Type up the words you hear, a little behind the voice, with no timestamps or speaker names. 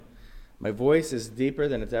My voice is deeper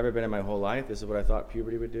than it's ever been in my whole life. This is what I thought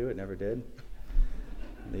puberty would do. It never did.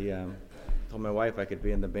 Told my wife I could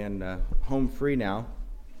be in the band Home Free now.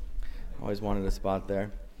 Always wanted a spot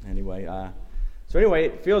there. Anyway,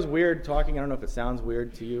 it feels weird talking. I don't know if it sounds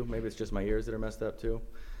weird to you. Maybe it's just my ears that are messed up too.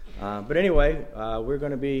 But anyway, we're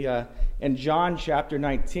going to be in John chapter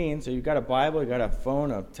 19. So you've got a Bible, you've got a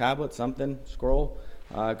phone, a tablet, something, scroll.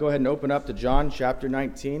 Go ahead and open up to John chapter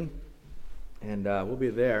 19, and we'll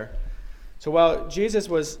be there. So while Jesus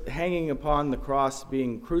was hanging upon the cross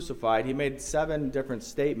being crucified, he made 7 different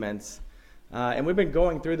statements. And we've been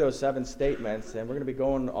going through those 7 statements, and we're going to be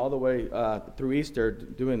going all the way through Easter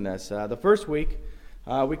doing this. The first week,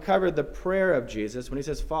 we covered the prayer of Jesus when he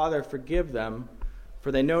says, "Father, forgive them,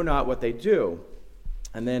 for they know not what they do."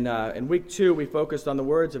 And then in week 2, we focused on the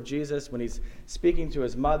words of Jesus when he's speaking to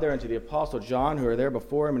his mother and to the Apostle John, who are there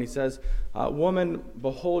before him, and he says, "Woman,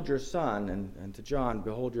 behold your son," and to John,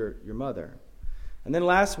 "Behold your mother." And then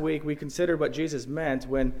last week, we considered what Jesus meant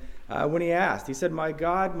when he asked. He said, my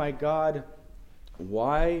God,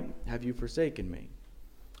 why have you forsaken me?"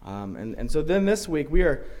 And so then this week, we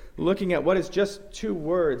are looking at what is just 2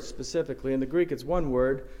 words specifically. In the Greek, it's 1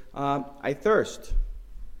 word, I thirst.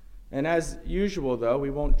 And as usual, though, we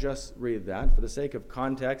won't just read that. For the sake of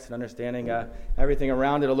context and understanding everything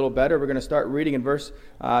around it a little better, we're going to start reading in verse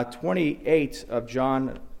 28 of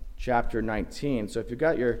John chapter 19. So if you've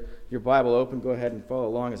got your Bible open, go ahead and follow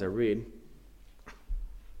along as I read.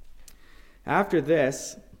 After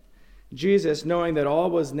this, Jesus, knowing that all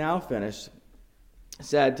was now finished,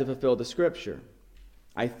 said to fulfill the scripture,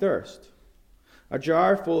 "I thirst." A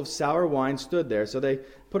jar full of sour wine stood there, so they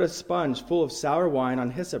put a sponge full of sour wine on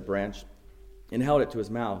a hyssop branch and held it to his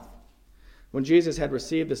mouth. When Jesus had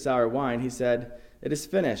received the sour wine, he said, "It is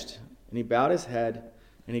finished." And he bowed his head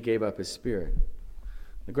and he gave up his spirit.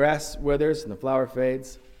 The grass withers and the flower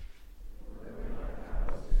fades.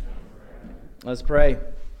 Let's pray.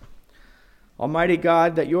 Almighty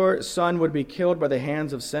God, that your Son would be killed by the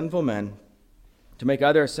hands of sinful men, to make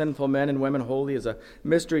other sinful men and women holy, is a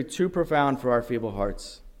mystery too profound for our feeble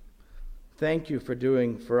hearts. Thank you for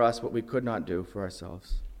doing for us what we could not do for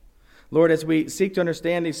ourselves. Lord, as we seek to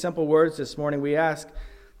understand these simple words this morning, we ask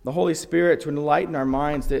the Holy Spirit to enlighten our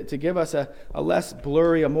minds, to give us a less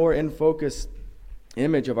blurry, a more in-focus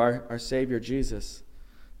image of our Savior Jesus.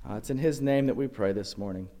 It's in his name that we pray this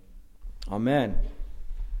morning. Amen.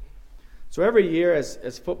 So every year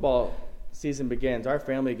as football season begins, our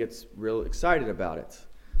family gets real excited about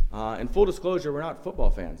it. In full disclosure, we're not football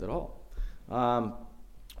fans at all.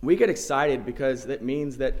 We get excited because it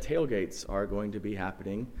means that tailgates are going to be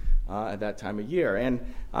happening at that time of year. And,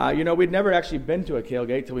 we'd never actually been to a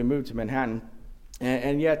tailgate till we moved to Manhattan.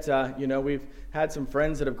 And yet, we've had some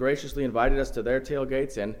friends that have graciously invited us to their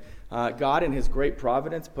tailgates. And God, in his great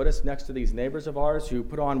providence, put us next to these neighbors of ours who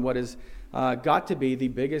put on what is got to be the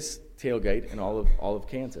biggest tailgate in all of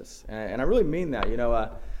Kansas. And I really mean that.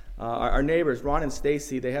 Our neighbors, Ron and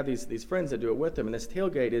Stacy, they have these friends that do it with them. And this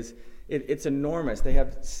tailgate it's enormous. They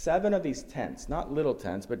have 7 of these tents, not little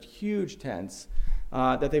tents, but huge tents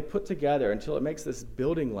that they put together until it makes this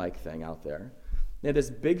building-like thing out there. They have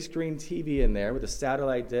this big screen TV in there with a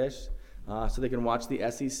satellite dish so they can watch the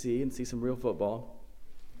SEC and see some real football.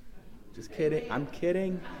 Just kidding. I'm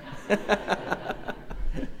kidding.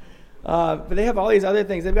 But they have all these other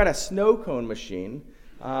things. They've got a snow cone machine.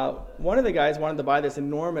 One of the guys wanted to buy this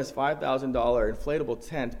enormous $5,000 inflatable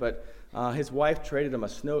tent, but his wife traded him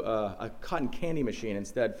a cotton candy machine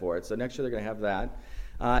instead for it. So next year they're going to have that.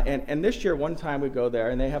 And this year, one time we go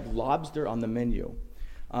there, and they have lobster on the menu.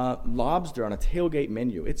 Lobster on a tailgate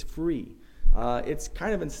menu. It's free. It's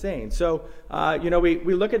kind of insane. So,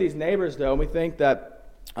 we look at these neighbors, though, and we think that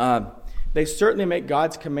they certainly make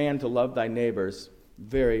God's command to love thy neighbors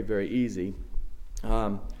very, very easy.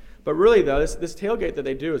 But really, though, this tailgate that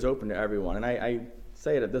they do is open to everyone. And I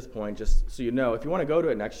say it at this point just so you know. If you want to go to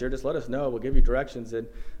it next year, just let us know. We'll give you directions. And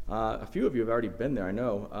a few of you have already been there, I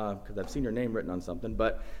know, because I've seen your name written on something.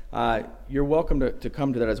 But you're welcome to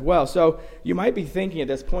come to that as well. So you might be thinking at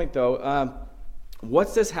this point, though,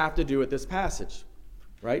 what's this have to do with this passage?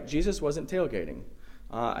 Right? Jesus wasn't tailgating.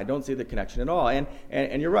 I don't see the connection at all.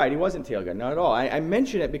 And you're right, he wasn't tailgating, not at all. I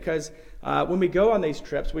mention it because when we go on these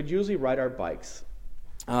trips, we'd usually ride our bikes.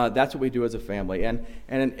 That's what we do as a family. And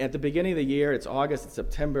at the beginning of the year, it's August, it's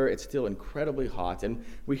September, it's still incredibly hot. And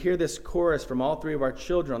we hear this chorus from all 3 of our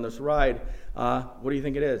children on this ride. What do you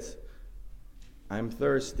think it is? I'm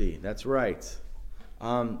thirsty. That's right.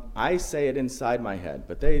 I say it inside my head,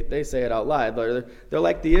 but they say it out loud. They're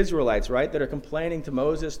like the Israelites, right, that are complaining to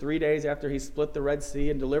Moses 3 days after he split the Red Sea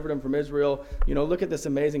and delivered them from Israel. Look at this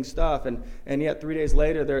amazing stuff. And yet 3 days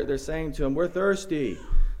later, they're saying to him, we're thirsty.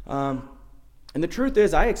 And the truth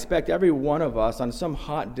is, I expect every one of us on some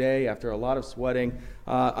hot day after a lot of sweating,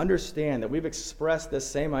 understand that we've expressed this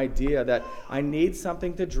same idea that I need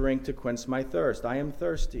something to drink to quench my thirst. I am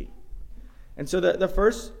thirsty. And so the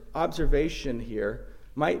first observation here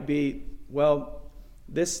might be, well,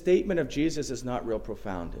 this statement of Jesus is not real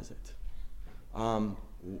profound, is it?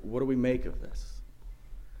 What do we make of this?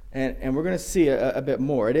 And we're going to see a bit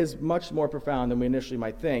more. It is much more profound than we initially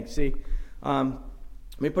might think. See,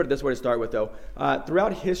 let me put it this way to start with, though.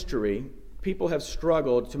 Throughout history, people have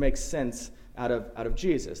struggled to make sense out of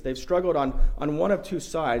Jesus. They've struggled on one of two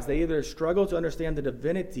sides. They either struggle to understand the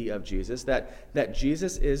divinity of Jesus, that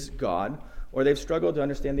Jesus is God, or they've struggled to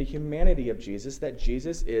understand the humanity of Jesus, that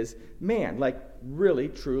Jesus is man, like really,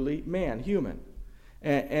 truly man, human.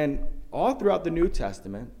 And all throughout the New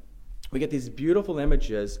Testament, we get these beautiful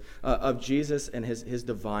images of Jesus and his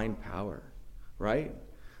divine power, right?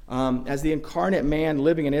 As the incarnate man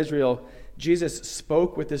living in Israel, Jesus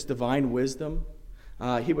spoke with this divine wisdom.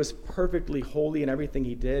 He was perfectly holy in everything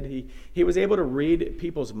he did. He was able to read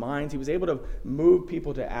people's minds. He was able to move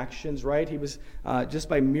people to actions, right? He was, just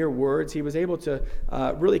by mere words, he was able to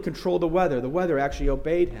really control the weather. The weather actually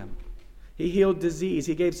obeyed him. He healed disease.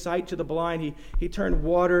 He gave sight to the blind. He turned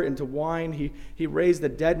water into wine. He raised the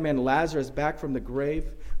dead man Lazarus back from the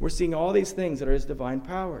grave. We're seeing all these things that are his divine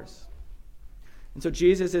powers. And so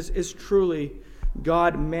Jesus is truly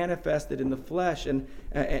God manifested in the flesh.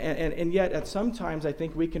 And yet, at some times, I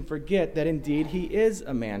think we can forget that indeed he is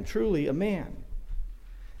a man, truly a man.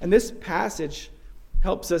 And this passage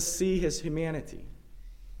helps us see his humanity.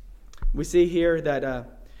 We see here that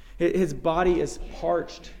his body is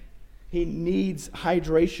parched. He needs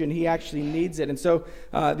hydration. He actually needs it. And so,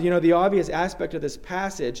 the obvious aspect of this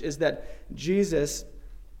passage is that Jesus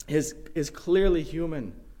is clearly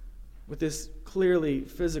human with this clearly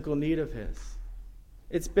physical need of his.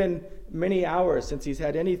 It's been many hours since he's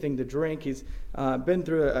had anything to drink. He's been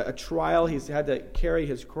through a trial. He's had to carry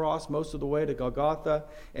his cross most of the way to Golgotha,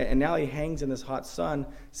 and now he hangs in this hot sun.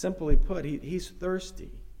 Simply put, he's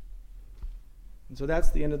thirsty. And so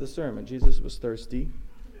that's the end of the sermon. Jesus was thirsty.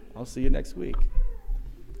 I'll see you next week.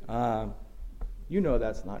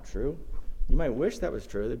 That's not true. You might wish that was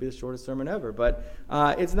true. That'd be the shortest sermon ever. But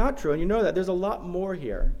it's not true, and you know that. There's a lot more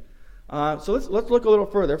here. So let's look a little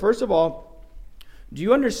further. First of all, do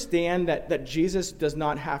you understand that Jesus does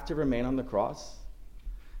not have to remain on the cross?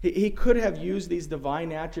 He could have used these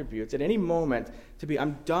divine attributes at any moment to be,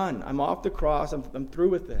 I'm done. I'm off the cross. I'm through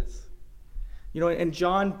with this. In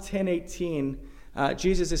John 10:18,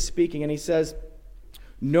 Jesus is speaking, and he says,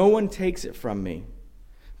 no one takes it from me,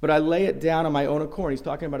 but I lay it down on my own accord. He's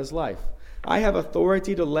talking about his life. I have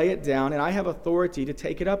authority to lay it down, and I have authority to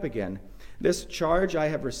take it up again. This charge I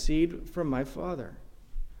have received from my Father.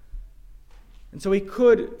 And so he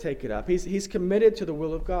could take it up. He's committed to the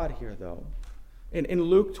will of God here, though. In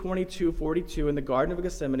Luke 22:42, in the Garden of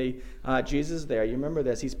Gethsemane, Jesus is there. You remember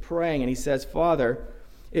this. He's praying, and he says, Father,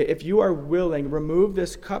 if you are willing, remove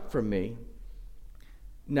this cup from me.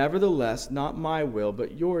 Nevertheless, not my will,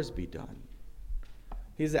 but yours be done.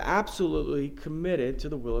 He's absolutely committed to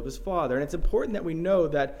the will of his Father. And it's important that we know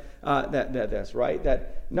that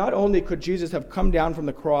not only could Jesus have come down from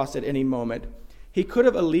the cross at any moment, he could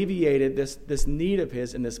have alleviated this need of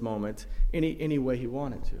his in this moment any way he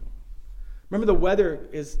wanted to. Remember, the weather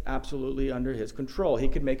is absolutely under his control. He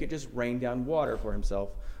could make it just rain down water for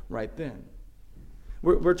himself right then.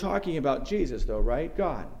 We're talking about Jesus, though, right?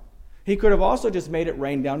 God. He could have also just made it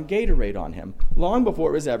rain down Gatorade on him long before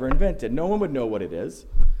it was ever invented. No one would know what it is.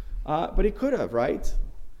 But he could have, right?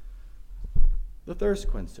 The thirst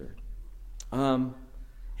quencher.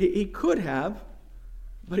 He could have,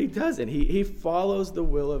 but he doesn't. He follows the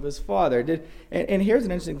will of his Father. And here's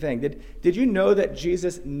an interesting thing. Did you know that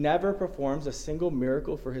Jesus never performs a single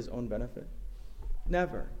miracle for his own benefit?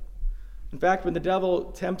 Never. In fact, when the devil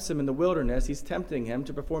tempts him in the wilderness, he's tempting him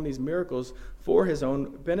to perform these miracles for his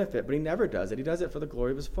own benefit, but he never does it. He does it for the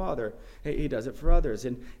glory of his Father. He does it for others.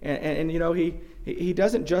 And he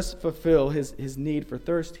doesn't just fulfill his need for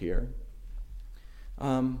thirst here.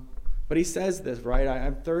 But he says this, right?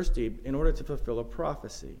 I'm thirsty in order to fulfill a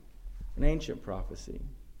prophecy, an ancient prophecy.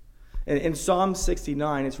 In Psalm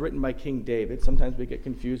 69, it's written by King David. Sometimes we get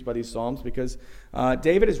confused by these psalms because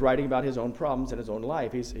David is writing about his own problems in his own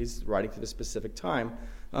life. He's writing to the specific time.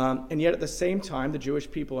 And yet at the same time, the Jewish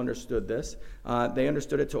people understood this. They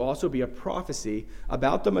understood it to also be a prophecy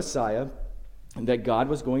about the Messiah and that God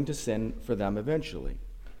was going to send for them eventually.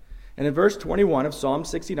 And in verse 21 of Psalm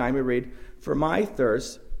 69, we read, "For my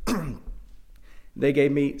thirst, they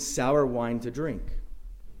gave me sour wine to drink."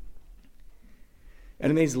 And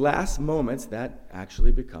in these last moments, that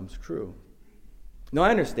actually becomes true. Now, I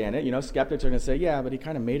understand it. Skeptics are going to say, yeah, but he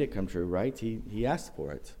kind of made it come true, right? He asked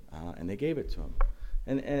for it, and they gave it to him.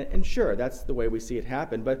 And sure, that's the way we see it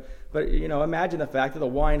happen. But imagine the fact that the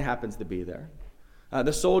wine happens to be there.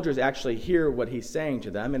 The soldiers actually hear what he's saying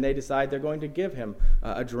to them, and they decide they're going to give him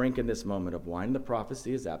a drink in this moment of wine. The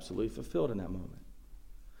prophecy is absolutely fulfilled in that moment.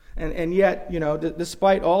 And yet,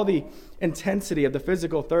 despite all the intensity of the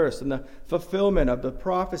physical thirst and the fulfillment of the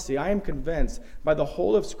prophecy, I am convinced by the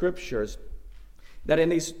whole of Scriptures that in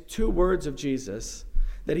these two words of Jesus,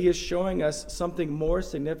 that he is showing us something more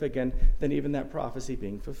significant than even that prophecy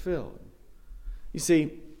being fulfilled. You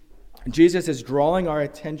see, Jesus is drawing our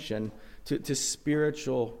attention to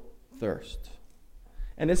spiritual thirst.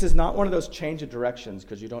 And this is not one of those change of directions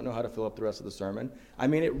because you don't know how to fill up the rest of the sermon. I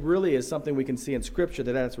mean, it really is something we can see in Scripture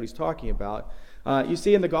that's what he's talking about. You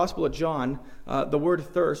see in the Gospel of John, the word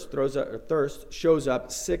thirst shows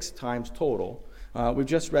up 6 times total. We've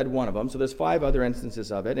just read one of them, so there's 5 other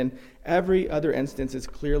instances of it, and every other instance is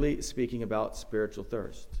clearly speaking about spiritual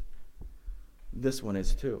thirst. This one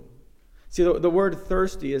is too. See, the word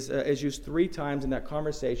thirsty is used 3 times in that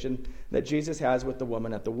conversation that Jesus has with the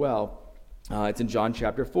woman at the well. It's in John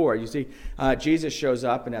chapter 4. You see, Jesus shows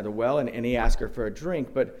up at the well, and he asks her for a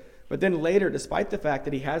drink, but then later, despite the fact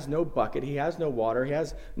that he has no bucket, he has no water, he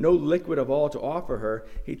has no liquid of all to offer her,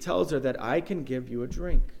 he tells her that I can give you a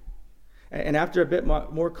drink. And after a bit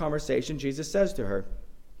more conversation, Jesus says to her,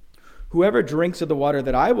 "Whoever drinks of the water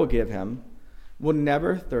that I will give him will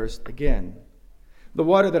never thirst again. The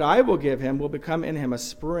water that I will give him will become in him a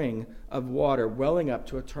spring of water welling up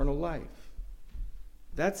to eternal life."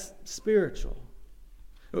 That's spiritual.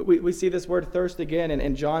 We see this word thirst again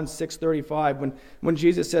in John 6:35 when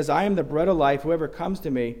Jesus says, "I am the bread of life. Whoever comes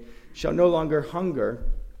to me shall no longer hunger,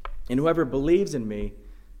 and whoever believes in me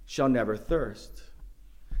shall never thirst."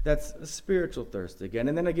 That's a spiritual thirst again.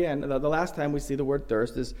 And then again, the last time we see the word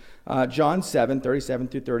thirst is John 7:37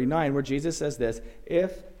 through 39, where Jesus says this,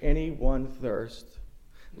 "If anyone thirst,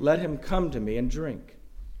 let him come to me and drink.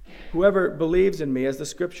 Whoever believes in me, as the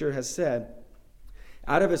Scripture has said,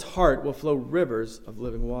 out of his heart will flow rivers of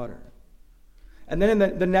living water." And then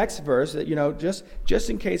in the next verse, just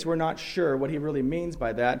in case we're not sure what he really means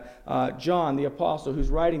by that, John, the apostle who's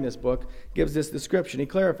writing this book, gives this description. He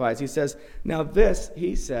clarifies. He says, "Now this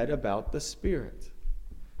he said about the Spirit."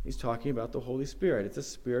 He's talking about the Holy Spirit. It's a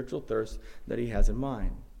spiritual thirst that he has in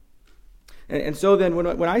mind. And so then when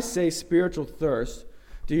I say spiritual thirst,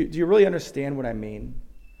 do you really understand what I mean?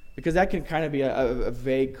 Because that can kind of be a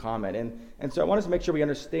vague comment. And so I want us to make sure we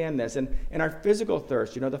understand this. And our physical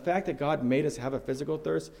thirst, the fact that God made us have a physical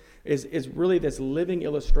thirst is really this living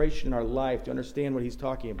illustration in our life to understand what he's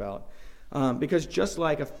talking about. Because just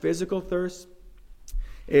like a physical thirst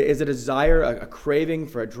is a desire, a craving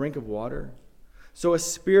for a drink of water, so a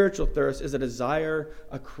spiritual thirst is a desire,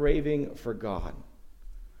 a craving for God,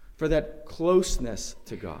 for that closeness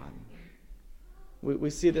to God.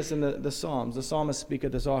 We see this in the Psalms. The psalmists speak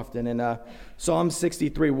of this often. And Psalm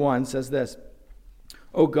 63:1 says this,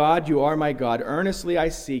 "O God, you are my God. Earnestly I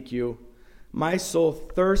seek you. My soul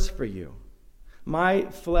thirsts for you. My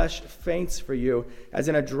flesh faints for you, as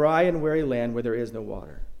in a dry and weary land where there is no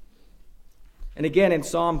water." And again in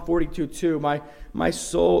Psalm 42:2, my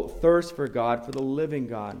soul thirsts for God, for the living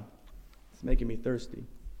God. It's making me thirsty.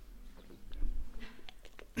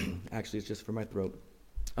 Actually, it's just for my throat.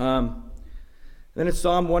 Then in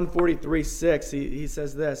Psalm 143:6, he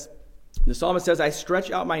says this. The psalmist says, "I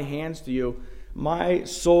stretch out my hands to you. My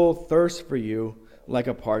soul thirsts for you like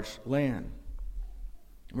a parched land."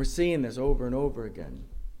 We're seeing this over and over again.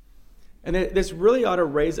 And this really ought to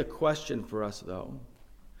raise a question for us, though.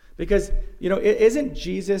 Because, isn't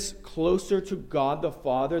Jesus closer to God the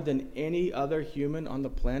Father than any other human on the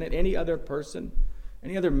planet, any other person,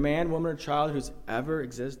 any other man, woman, or child who's ever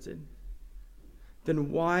existed?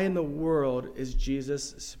 Then why in the world is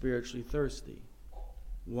Jesus spiritually thirsty?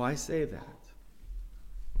 Why say that?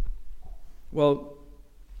 Well,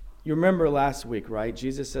 you remember last week, right?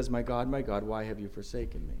 Jesus says, my God, why have you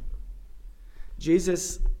forsaken me?"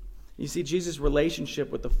 Jesus'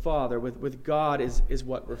 relationship with the Father, with God, is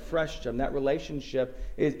what refreshed him. That relationship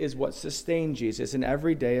is what sustained Jesus in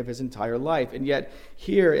every day of his entire life. And yet,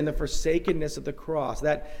 here in the forsakenness of the cross,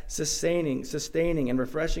 that sustaining and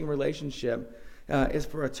refreshing relationship is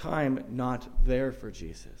for a time not there for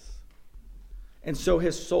Jesus. And so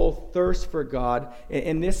his soul thirsts for God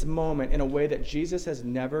in this moment in a way that Jesus has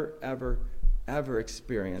never, ever ever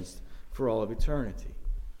experienced for all of eternity.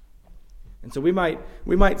 And so we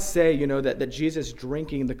might say, that Jesus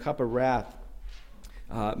drinking the cup of wrath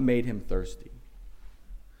made him thirsty.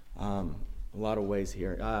 A lot of ways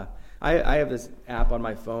here. I have this app on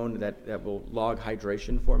my phone that will log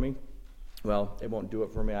hydration for me. Well, it won't do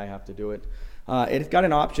it for me. I have to do it. It's got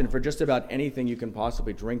an option for just about anything you can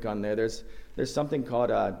possibly drink on there. There's something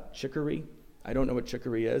called chicory. I don't know what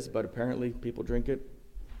chicory is, but apparently people drink it.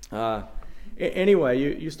 Anyway,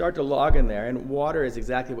 you start to log in there, and water is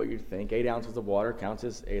exactly what you'd think. 8 ounces of water counts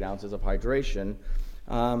as 8 ounces of hydration.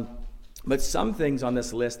 But some things on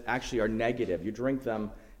this list actually are negative. You drink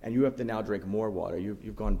them, and you have to now drink more water.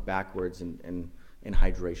 You've gone backwards in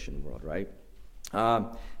hydration world, right?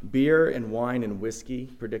 Beer and wine and whiskey,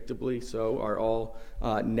 predictably so, are all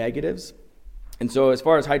negatives. And so as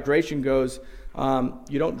far as hydration goes,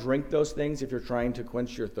 you don't drink those things if you're trying to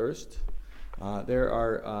quench your thirst. There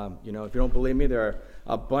are, if you don't believe me, there are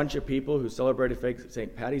a bunch of people who celebrated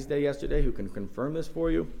St. Paddy's Day yesterday who can confirm this for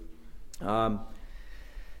you. And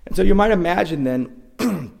so you might imagine then,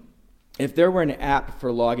 if there were an app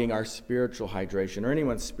for logging our spiritual hydration or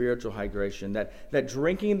anyone's spiritual hydration, that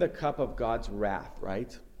drinking the cup of God's wrath,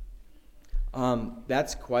 right?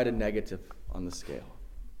 That's quite a negative on the scale.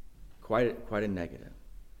 Quite a negative.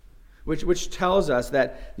 Which tells us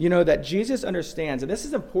that, that Jesus understands, and this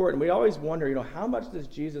is important. We always wonder, how much does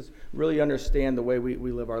Jesus really understand the way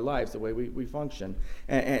we live our lives, the way we function?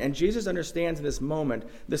 And Jesus understands in this moment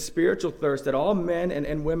the spiritual thirst that all men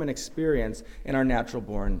and women experience in our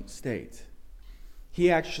natural-born state.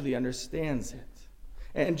 He actually understands it.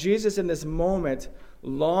 And Jesus in this moment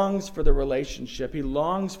longs for the relationship. He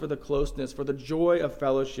longs for the closeness, for the joy of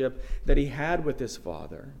fellowship that he had with his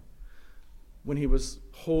Father when he was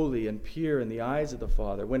holy and pure in the eyes of the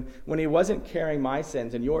Father, when he wasn't carrying my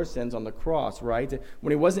sins and your sins on the cross, right?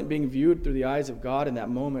 When he wasn't being viewed through the eyes of God in that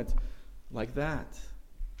moment like that.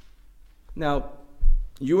 Now,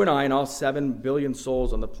 you and I and all 7 billion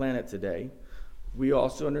souls on the planet today, we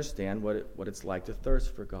also understand what it's like to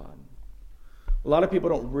thirst for God. A lot of people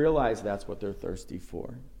don't realize that's what they're thirsty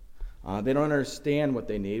for. They don't understand what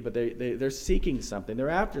they need, but they're seeking something. They're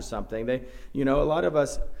after something. A lot of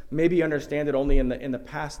us maybe understand it only in the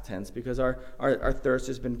past tense because our thirst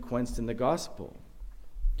has been quenched in the gospel.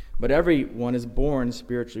 But everyone is born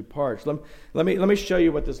spiritually parched. Let me show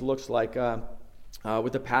you what this looks like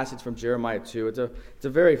with the passage from Jeremiah 2. It's a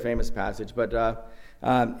very famous passage, but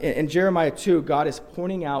in Jeremiah 2, God is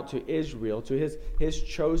pointing out to Israel, to his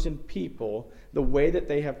chosen people, the way that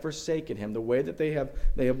they have forsaken him, the way that they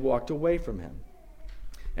have walked away from him.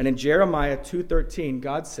 And in Jeremiah 2:13,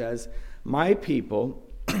 God says, "My people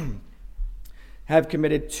have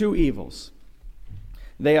committed 2 evils.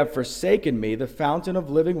 They have forsaken me, the fountain of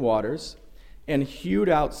living waters, and hewed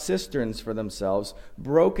out cisterns for themselves,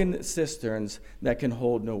 broken cisterns that can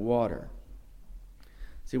hold no water."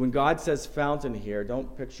 See, when God says fountain here,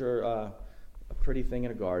 don't picture a pretty thing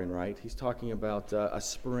in a garden, right? He's talking about a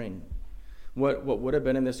spring. What would have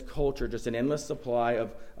been in this culture just an endless supply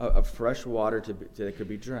of fresh water that could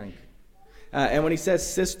be drank. And when he says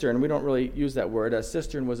cistern, we don't really use that word. A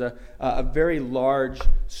cistern was a very large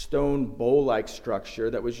stone bowl-like structure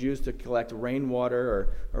that was used to collect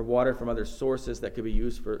rainwater or water from other sources that could be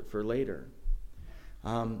used for later.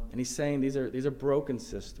 And he's saying these are broken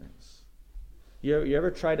cisterns. You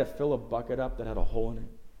ever tried to fill a bucket up that had a hole in it?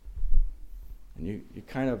 And you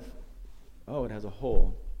kind of, it has a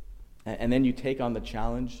hole. And then you take on the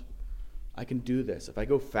challenge. I can do this. If I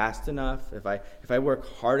go fast enough, if I work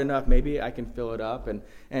hard enough, maybe I can fill it up.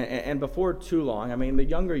 And before too long, the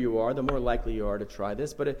younger you are, the more likely you are to try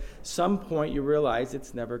this. But at some point, you realize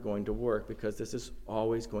it's never going to work because this is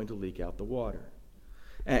always going to leak out the water.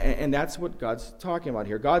 And that's what God's talking about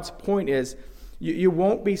here. God's point is you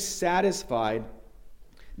won't be satisfied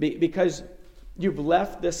because you've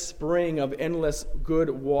left this spring of endless good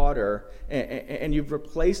water and you've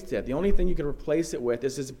replaced it. The only thing you can replace it with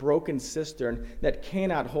is this broken cistern that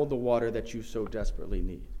cannot hold the water that you so desperately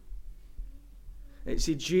need.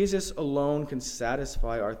 See, Jesus alone can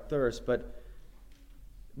satisfy our thirst, but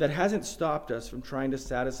that hasn't stopped us from trying to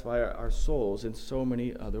satisfy our souls in so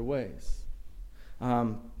many other ways.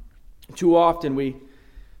 Too often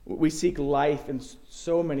we seek life in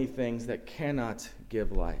so many things that cannot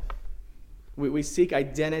give life. We seek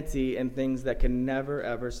identity in things that can never,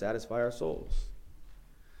 ever satisfy our souls.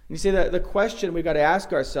 And you see, the question we've got to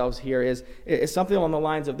ask ourselves here is something along the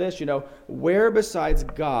lines of this, where besides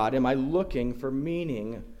God am I looking for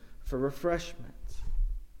meaning, for refreshment?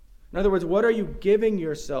 In other words, what are you giving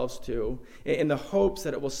yourselves to in the hopes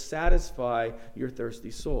that it will satisfy your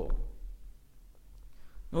thirsty soul?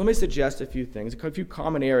 Now, let me suggest a few things, a few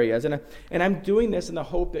common areas, and I'm doing this in the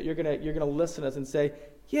hope that you're gonna listen to us and say,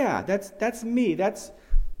 yeah, that's me.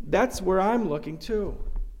 That's where I'm looking too.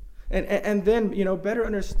 And then, better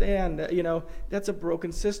understand that, that's a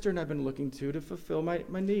broken cistern I've been looking to fulfill my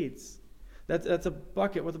needs. That's a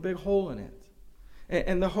bucket with a big hole in it.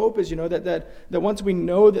 And the hope is, that once we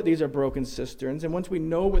know that these are broken cisterns, and once we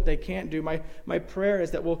know what they can't do, my prayer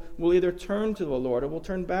is that we'll either turn to the Lord or we'll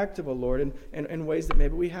turn back to the Lord in ways that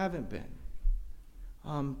maybe we haven't been.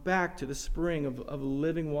 Back to the spring of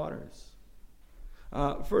living waters.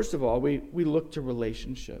 First of all, we look to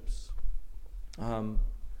relationships.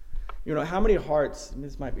 How many hearts,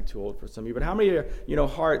 this might be too old for some of you, but how many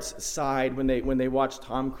hearts sighed when they watched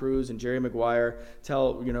Tom Cruise and Jerry Maguire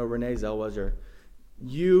tell Renee Zellweger,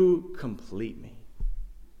 "You complete me,"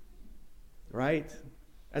 right?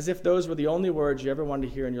 As if those were the only words you ever wanted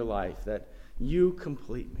to hear in your life, that "you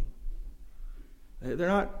complete me." They're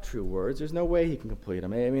not true words. There's no way he can complete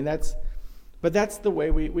them. But that's the way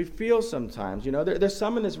we feel sometimes. There's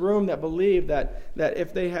some in this room that believe that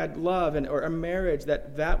if they had love or a marriage,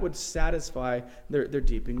 that would satisfy their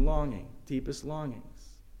deepest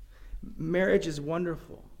longings. Marriage is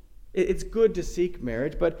wonderful. It's good to seek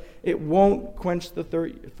marriage, but it won't quench the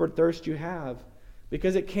thirst you have,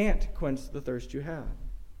 because it can't quench the thirst you have.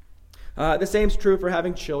 The same's true for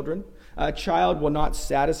having children. A child will not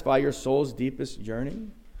satisfy your soul's deepest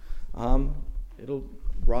yearning. It'll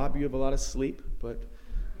rob you of a lot of sleep, but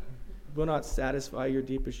will not satisfy your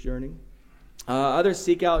deepest yearning. Others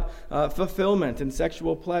seek out fulfillment and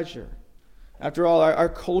sexual pleasure. After all, our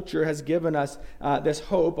culture has given us this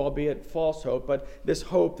hope, albeit false hope, but this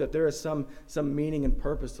hope that there is some meaning and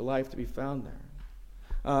purpose to life to be found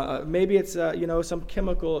there. Maybe it's some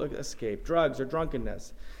chemical escape, drugs or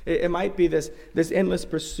drunkenness. It might be this endless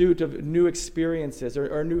pursuit of new experiences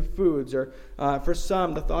or new foods, or for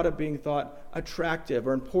some, the thought of being thought attractive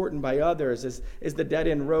or important by others is the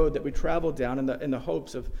dead-end road that we travel down in the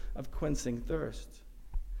hopes of quenching thirst.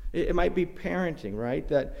 It might be parenting, right?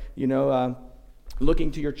 That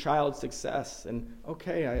looking to your child's success and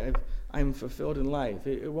I'm fulfilled in life.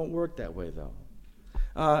 It won't work that way though.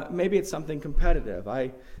 Maybe it's something competitive.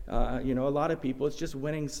 A lot of people, it's just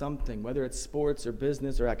winning something, whether it's sports or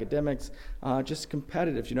business or academics, just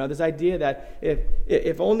competitive. This idea that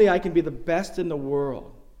if only I can be the best in the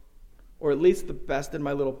world, or at least the best in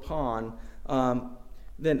my little pond,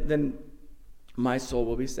 then my soul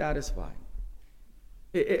will be satisfied.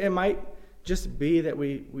 It might just be that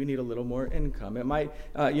we need a little more income. It might,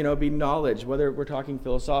 be knowledge, whether we're talking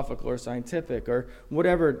philosophical or scientific or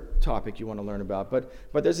whatever topic you want to learn about.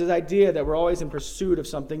 But there's this idea that we're always in pursuit of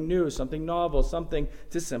something new, something novel, something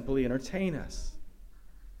to simply entertain us.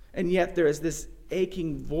 And yet there is this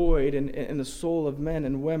aching void in the soul of men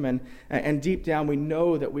and women, and deep down we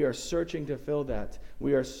know that we are searching to fill that.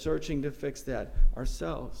 We are searching to fix that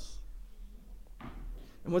ourselves.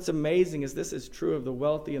 And what's amazing is this is true of the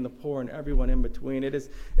wealthy and the poor and everyone in between. It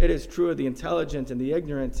is true of the intelligent and the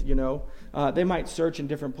ignorant. They might search in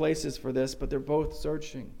different places for this, but they're both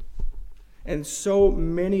searching. And so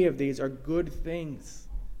many of these are good things,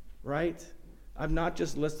 right? I've not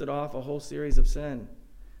just listed off a whole series of sin.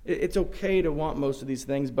 It's okay to want most of these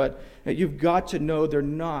things, but you've got to know they're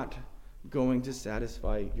not going to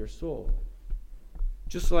satisfy your soul.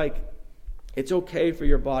 Just like it's okay for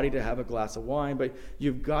your body to have a glass of wine, but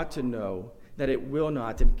you've got to know that it will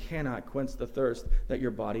not and cannot quench the thirst that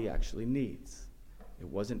your body actually needs. It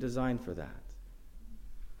wasn't designed for that.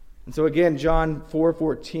 And so again, John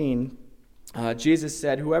 4:14, Jesus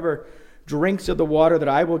said, "Whoever drinks of the water that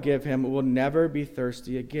I will give him will never be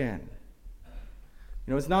thirsty again."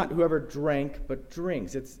 It's not whoever drank, but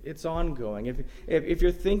drinks. It's ongoing. If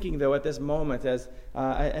you're thinking, though, at this moment, as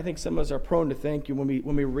I think some of us are prone to think when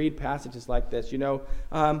we read passages like this,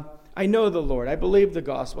 I know the Lord. I believe the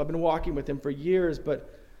gospel. I've been walking with him for years,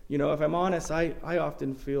 but, if I'm honest, I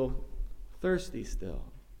often feel thirsty still.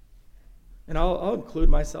 And I'll include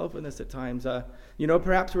myself in this at times.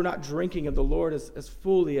 Perhaps we're not drinking of the Lord as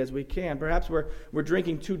fully as we can. Perhaps we're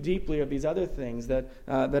drinking too deeply of these other things that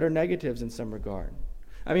are negatives in some regard.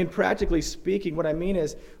 Practically speaking, what I mean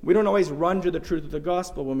is we don't always run to the truth of the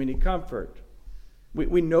gospel when we need comfort.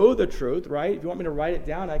 We know the truth, right? If you want me to write it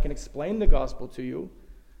down, I can explain the gospel to you.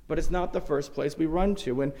 But it's not the first place we run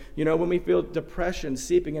to. When we feel depression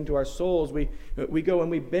seeping into our souls, we go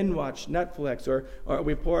and we binge watch Netflix or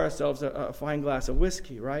we pour ourselves a fine glass of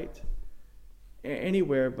whiskey, right?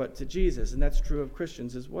 Anywhere but to Jesus. And that's true of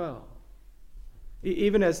Christians as well.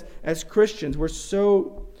 Even as Christians, we're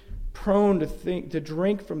so prone to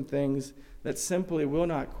drink from things that simply will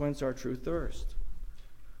not quench our true thirst.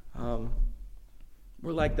 We're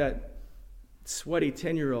We're like that sweaty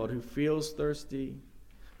 10-year-old who feels thirsty,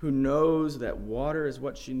 who knows that water is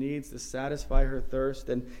what she needs to satisfy her thirst,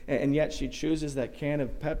 and yet she chooses that can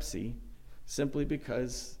of Pepsi simply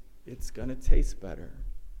because it's going to taste better.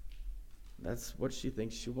 That's what she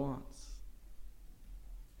thinks she wants.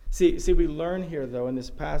 See, we learn here, though, in this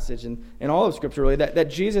passage and all of Scripture, really, that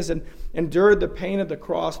Jesus endured the pain of the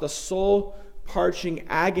cross, the soul-parching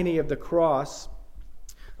agony of the cross.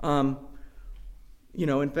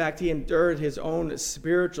 In fact, he endured his own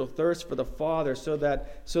spiritual thirst for the Father so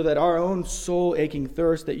that our own soul-aching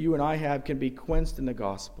thirst that you and I have can be quenched in the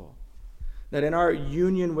gospel. That in our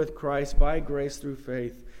union with Christ, by grace through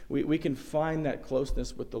faith, we can find that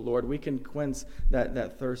closeness with the Lord. We can quench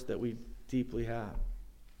that thirst that we deeply have.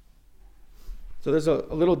 So there's a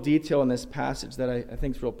little detail in this passage that I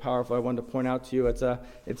think is real powerful. I wanted to point out to you.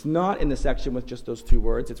 It's not in the section with just those two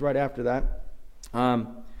words. It's right after that.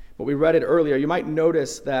 But we read it earlier. You might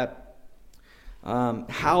notice that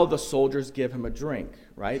how the soldiers give him a drink,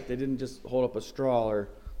 right? They didn't just hold up a straw or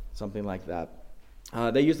something like that.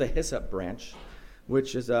 They used a hyssop branch,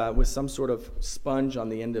 which is with some sort of sponge on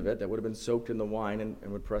the end of it that would have been soaked in the wine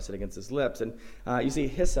and would press it against his lips. And you see,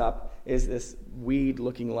 hyssop is this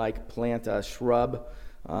weed-looking like plant,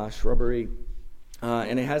 shrubbery,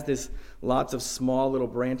 and it has lots of small little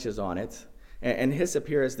branches on it. And hyssop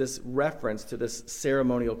here is this reference to this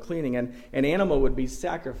ceremonial cleaning. And an animal would be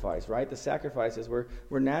sacrificed, right? The sacrifices were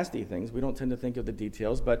nasty things. We don't tend to think of the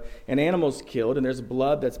details, but an animal's killed, and there's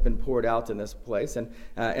blood that's been poured out in this place. And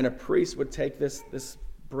a priest would take this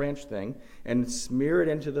branch thing and smear it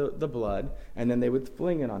into the blood, and then they would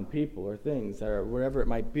fling it on people or things or whatever it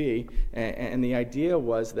might be. And the idea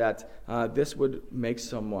was that this would make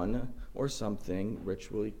someone or something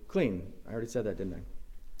ritually clean. I already said that, didn't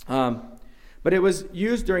I? But it was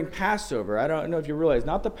used during Passover. I don't know if you realize,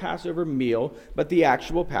 not the Passover meal, but the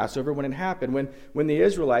actual Passover when it happened. When the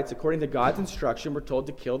Israelites, according to God's instruction, were told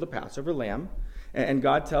to kill the Passover lamb. And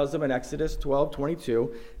God tells them in Exodus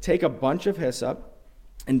 12:22, take a bunch of hyssop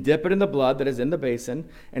and dip it in the blood that is in the basin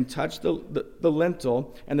and touch the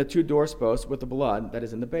lintel and the two doorposts with the blood that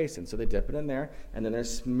is in the basin. So they dip it in there, and then they're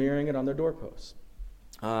smearing it on their doorposts.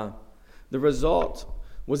 The result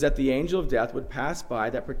was that the angel of death would pass by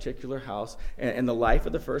that particular house, and the life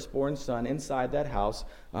of the firstborn son inside that house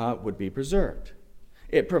would be preserved.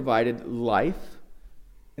 It provided life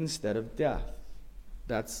instead of death.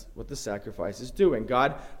 That's what the sacrifice is doing.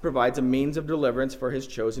 God provides a means of deliverance for his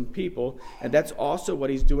chosen people, and that's also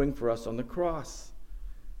what he's doing for us on the cross.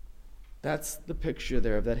 That's the picture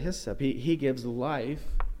there of that hyssop. He gives life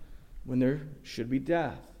when there should be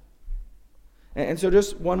death. And so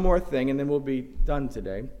just one more thing, and then we'll be done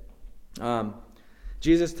today.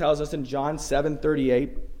 Jesus tells us in John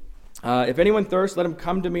 7:38, if anyone thirsts, let him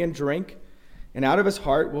come to me and drink, and out of his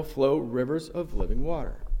heart will flow rivers of living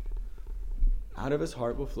water. Out of his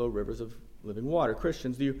heart will flow rivers of living water.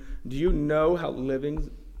 Christians, do you know how living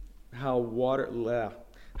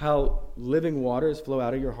waters flow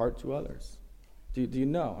out of your heart to others? Do you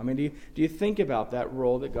know? I mean, do you think about that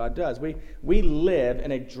role that God does? We live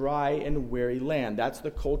in a dry and weary land. That's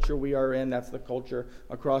the culture we are in. That's the culture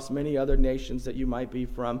across many other nations that you might be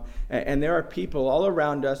from. And there are people all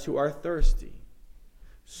around us who are thirsty.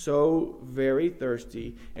 So very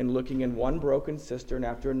thirsty, and looking in one broken cistern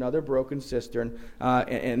after another broken cistern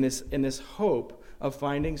in this hope of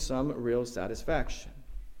finding some real satisfaction.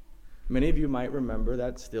 Many of you might remember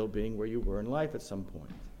that still being where you were in life at some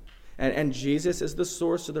point. And Jesus is the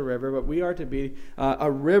source of the river, but we are to be a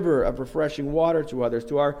river of refreshing water to others,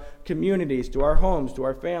 to our communities, to our homes, to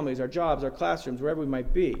our families, our jobs, our classrooms, wherever we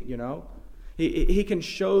might be, you know. He can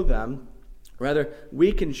show them, rather,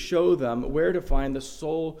 we can show them where to find the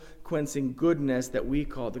soul-quenching goodness that we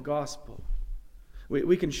call the gospel.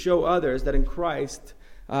 We can show others that in Christ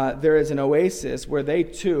there is an oasis where they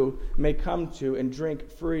too may come to and drink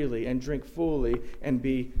freely and drink fully and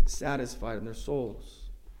be satisfied in their souls.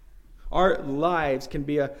 Our lives can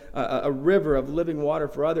be a river of living water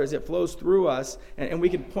for others. It flows through us, and we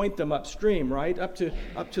can point them upstream, right? Up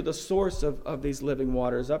to the source of these living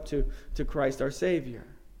waters, up to Christ our Savior.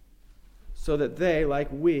 So that they, like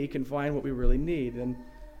we, can find what we really need, and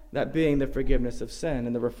that being the forgiveness of sin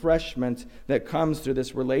and the refreshment that comes through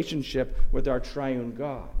this relationship with our triune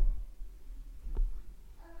God.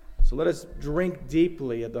 So let us drink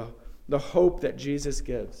deeply of the hope that Jesus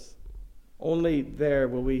gives. Only there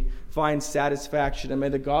will we find satisfaction, and may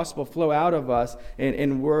the gospel flow out of us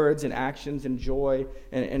in words and actions and joy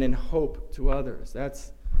and in hope to others.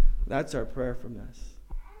 That's our prayer from this.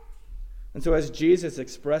 And so as Jesus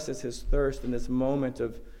expresses his thirst in this moment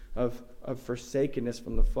of forsakenness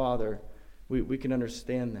from the Father, we can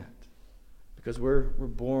understand that. Because we're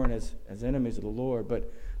born as enemies of the Lord,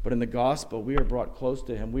 but in the gospel we are brought close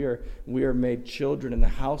to him. We are made children in the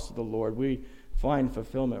house of the Lord. We find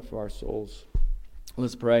fulfillment for our souls.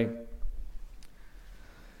 Let's pray.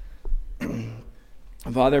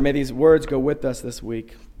 Father, may these words go with us this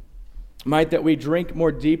week. Might that we drink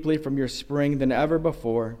more deeply from your spring than ever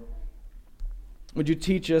before. Would you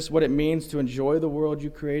teach us what it means to enjoy the world you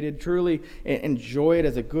created, truly enjoy it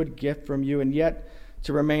as a good gift from you, and yet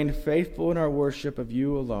to remain faithful in our worship of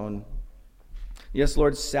you alone. Yes,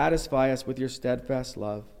 Lord, satisfy us with your steadfast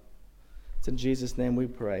love. It's in Jesus' name we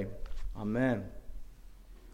pray. Amen.